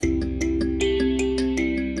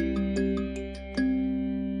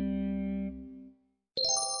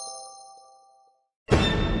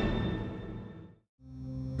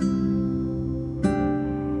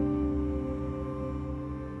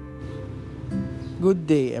Good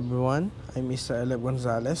day, everyone. I'm Mr. Eleb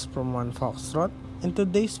Gonzalez from One Foxtrot. In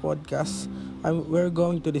today's podcast, we're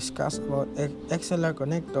going to discuss about XLR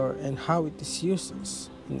connector and how it is used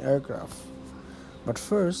in aircraft. But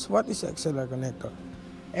first, what is XLR connector?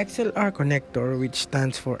 XLR connector, which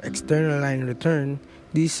stands for external line return,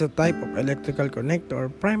 this is a type of electrical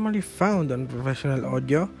connector primarily found on professional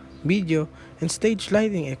audio, video, and stage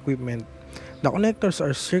lighting equipment. The connectors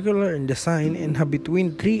are circular in design and have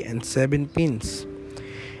between 3 and 7 pins.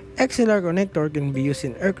 XLR connector can be used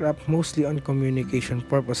in aircraft mostly on communication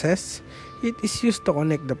purposes. It is used to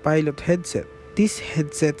connect the pilot headset. These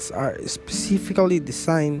headsets are specifically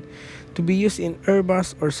designed to be used in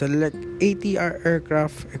Airbus or select ATR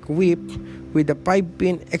aircraft equipped with a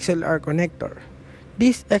 5-pin XLR connector.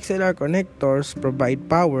 These XLR connectors provide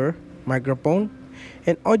power, microphone,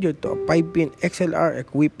 and audio to a 5-pin XLR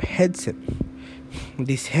equipped headset.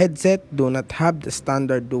 These headsets do not have the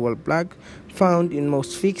standard dual plug found in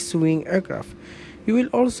most fixed-wing aircraft. You will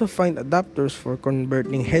also find adapters for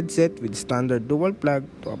converting headset with standard dual plug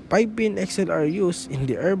to a 5-pin XLR used in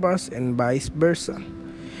the Airbus and vice versa.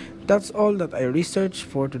 That's all that I researched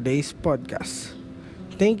for today's podcast.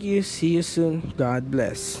 Thank you. See you soon. God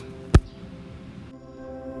bless.